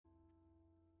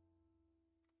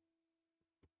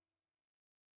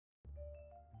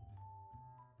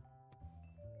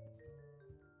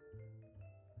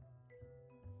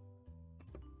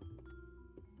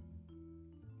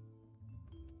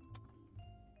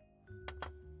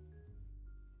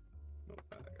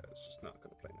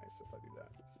nice if I do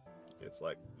that. It's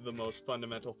like the most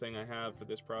fundamental thing I have for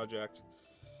this project.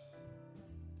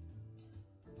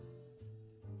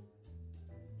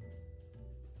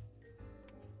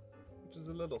 Which is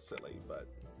a little silly, but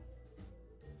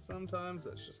sometimes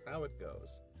that's just how it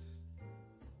goes.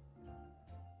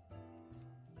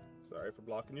 Sorry for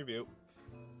blocking your view.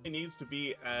 It needs to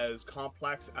be as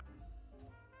complex as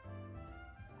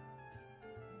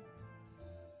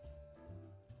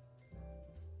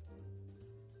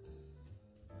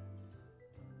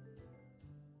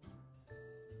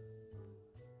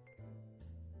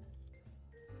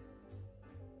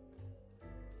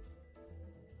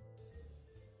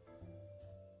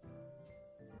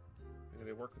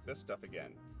they work with this stuff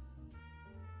again.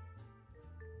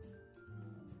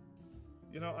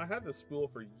 You know, I had this spool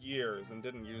for years and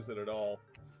didn't use it at all.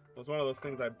 It was one of those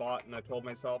things I bought and I told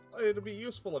myself, oh, it'll be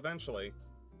useful eventually.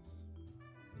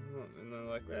 And then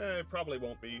like, it probably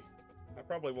won't be. I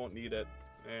probably won't need it.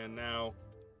 And now...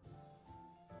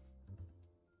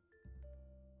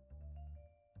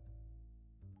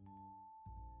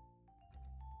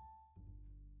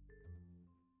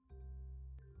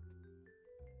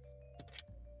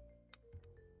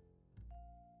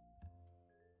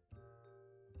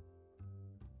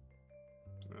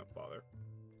 Don't bother.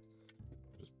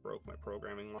 Just broke my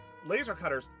programming. Laser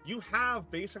cutters, you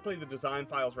have basically the design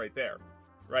files right there,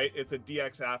 right? It's a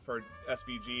DXF or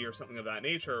SVG or something of that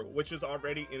nature, which is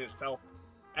already in itself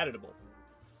editable.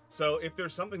 So if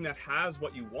there's something that has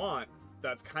what you want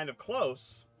that's kind of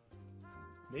close,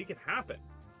 make it happen.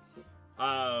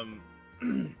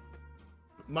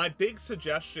 My big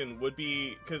suggestion would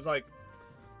be, because like,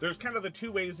 there's kind of the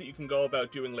two ways that you can go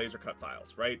about doing laser cut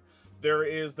files, right? There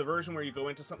is the version where you go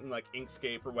into something like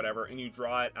Inkscape or whatever and you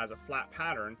draw it as a flat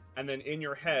pattern, and then in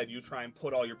your head you try and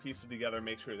put all your pieces together and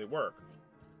make sure they work.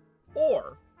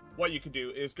 Or what you could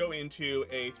do is go into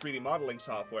a 3D modeling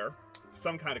software,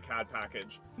 some kind of CAD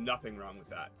package, nothing wrong with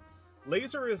that.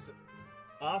 Laser is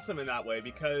awesome in that way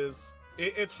because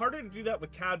it's harder to do that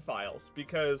with CAD files,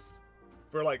 because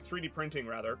for like 3D printing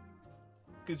rather,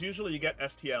 because usually you get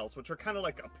STLs, which are kind of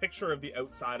like a picture of the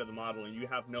outside of the model and you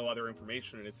have no other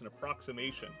information, and it's an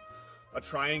approximation, a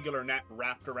triangular net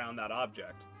wrapped around that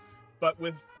object. But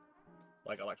with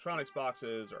like electronics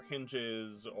boxes or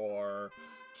hinges or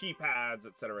keypads,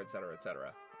 etc., etc.,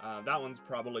 etc., that one's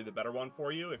probably the better one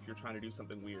for you if you're trying to do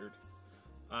something weird.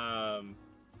 Can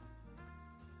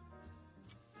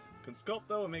sculpt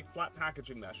though and make flat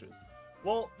packaging meshes.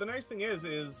 Well, the nice thing is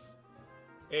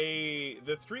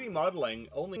the 3D modeling,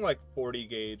 only like 40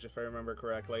 gauge if I remember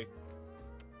correctly.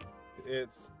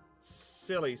 It's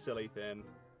silly, silly thin.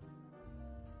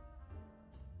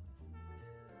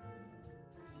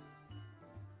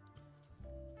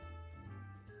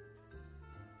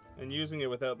 And using it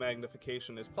without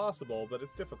magnification is possible, but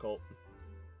it's difficult.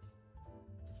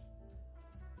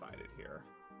 Find it here.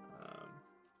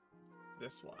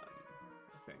 This one,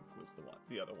 I think, was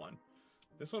the other one.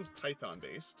 This one's Python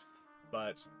based.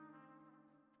 But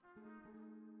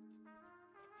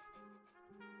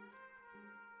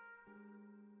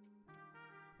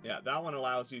yeah, that one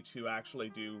allows you to actually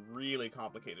do really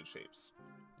complicated shapes.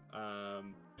 Hold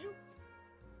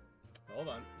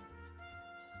on.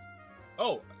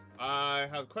 Oh, I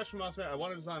have a question, Mossman. I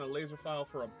want to design a laser file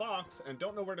for a box and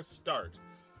don't know where to start.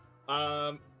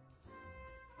 Hold,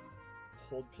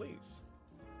 please.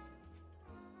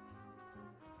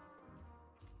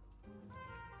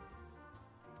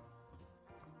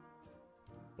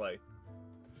 Play.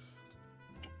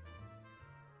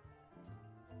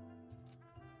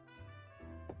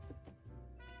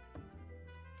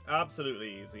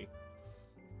 Absolutely easy.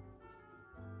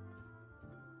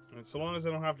 And so long as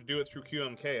I don't have to do it through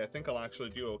QMK, I think I'll actually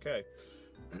do okay.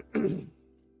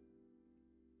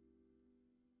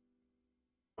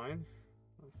 Fine.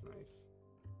 That's nice.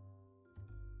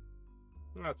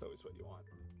 That's always what you want.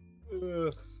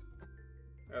 Ugh.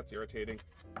 That's irritating.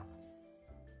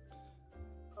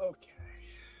 Okay.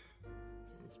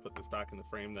 Let's put this back in the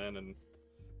frame then and...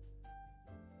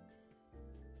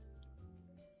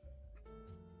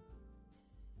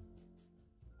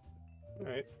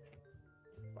 Alright.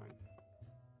 Fine.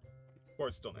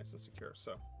 Board's still nice and secure,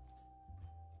 so...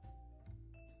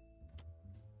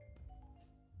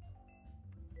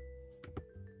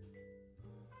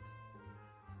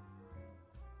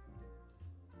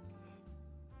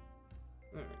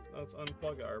 Alright, let's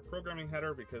unplug our programming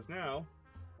header because now...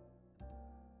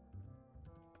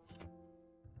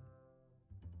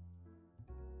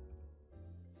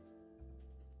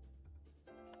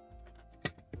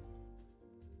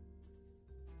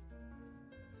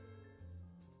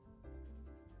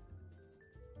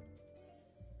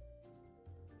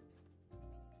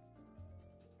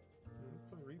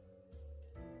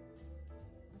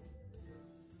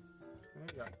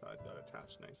 I thought it got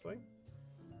attached nicely.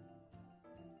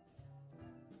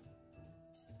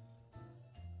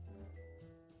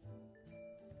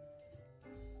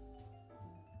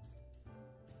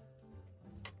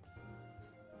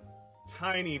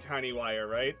 Tiny, tiny wire,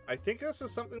 right? I think this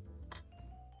is something...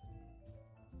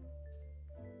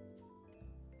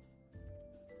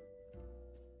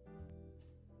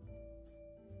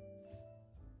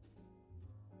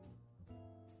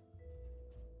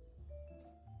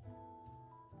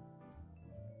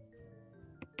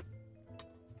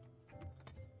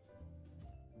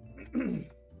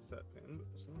 Set pin,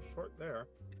 some short there.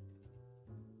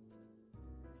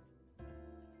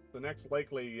 The next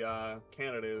likely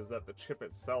candidate is that the chip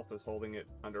itself is holding it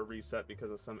under reset because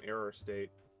of some error state.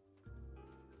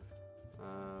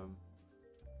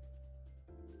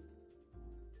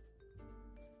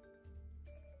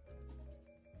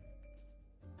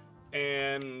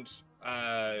 And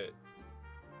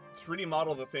 3D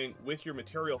model the thing with your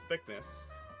material thickness,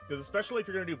 because especially if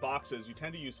you're going to do boxes, you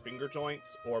tend to use finger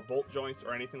joints or bolt joints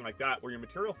or anything like that, where your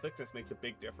material thickness makes a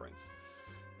big difference.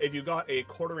 If you got a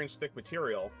 1/4 inch thick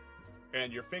material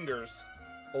and your fingers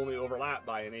only overlap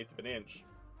by 1/8 of an inch,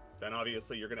 then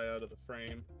obviously you're gonna out of the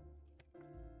frame.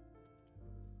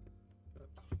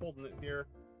 Holding it here.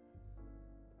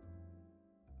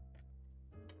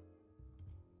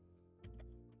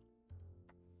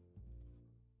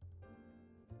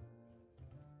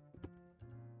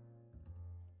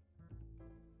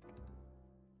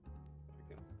 I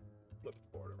can flip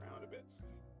the board around a bit.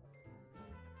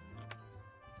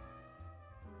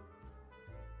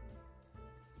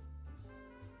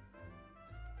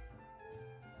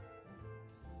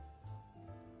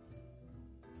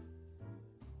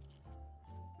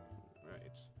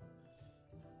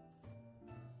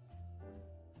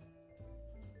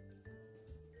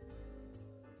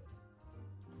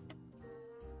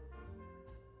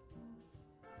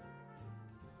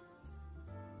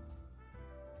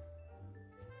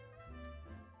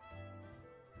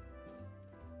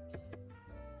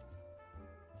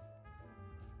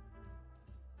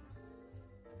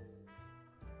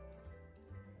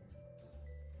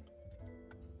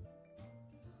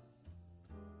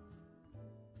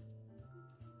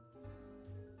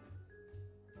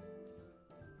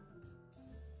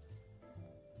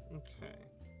 Okay.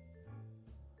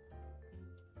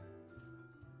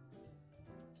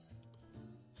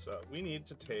 So we need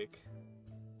to take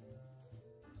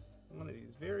one of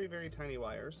these very, very tiny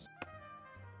wires.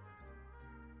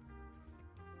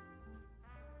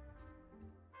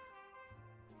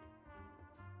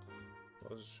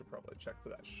 I should probably check for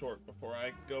that short before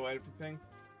I go at everything.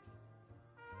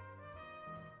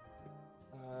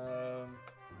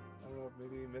 I don't know if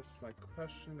maybe you missed my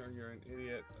question or you're an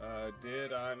idiot.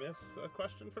 Did I miss a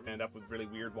question from you? End up with really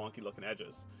weird, wonky looking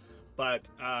edges. But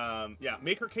yeah,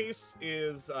 Maker Case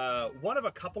is one of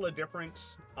a couple of different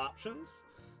options.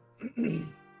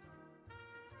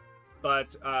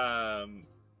 But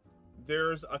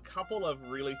there's a couple of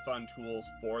really fun tools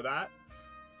for that.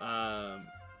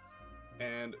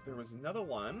 And there was another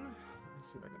one. Let me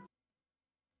see if I can.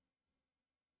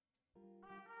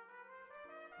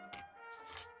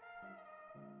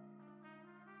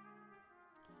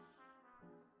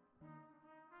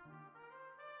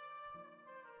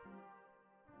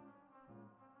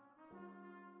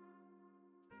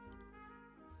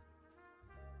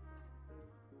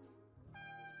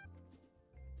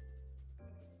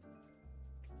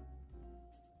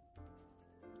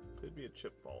 Could be a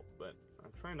chip fault, but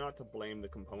I'm trying not to blame the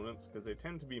components because they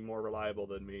tend to be more reliable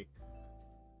than me.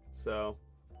 So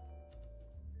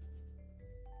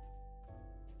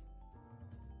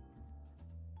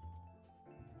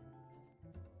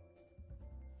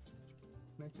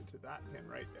connected to that pin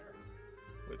right there,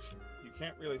 which you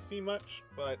can't really see much,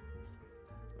 but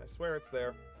I swear it's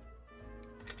there.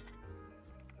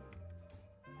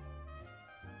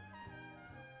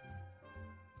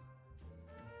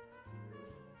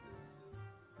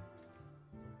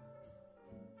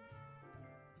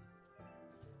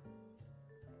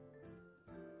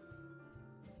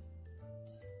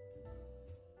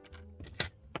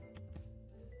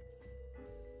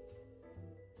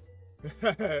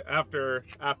 after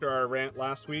our rant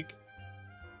last week.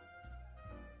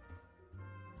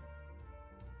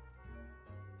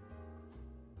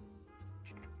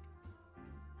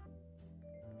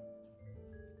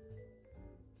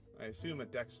 I assume a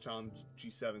Dexcom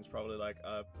G7 is probably like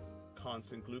a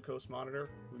constant glucose monitor,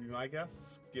 would be my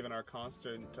guess, given our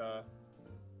constant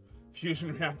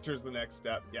fusion reactor is the next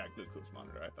step. Yeah, glucose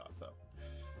monitor, I thought so.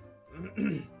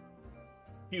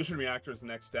 Fusion reactor is the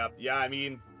next step. Yeah, I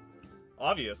mean,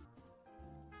 obvious.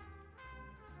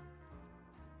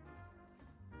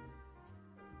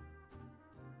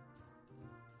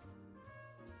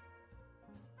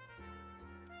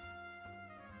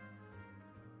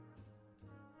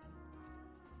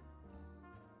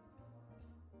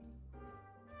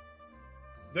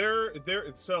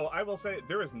 So I will say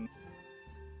there is. Is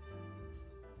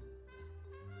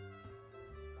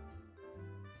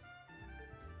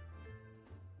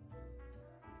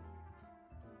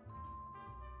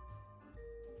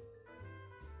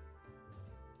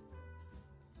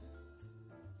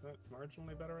that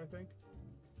marginally better, I think?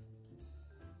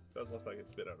 Does look like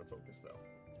it's a bit out of focus, though.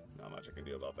 Not much I can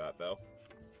do about that, though.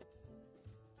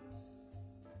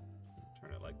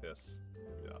 Turn it like this.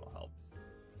 Maybe that'll help.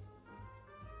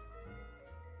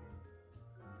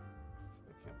 See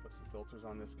if I can't put some filters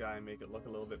on this guy and make it look a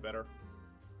little bit better.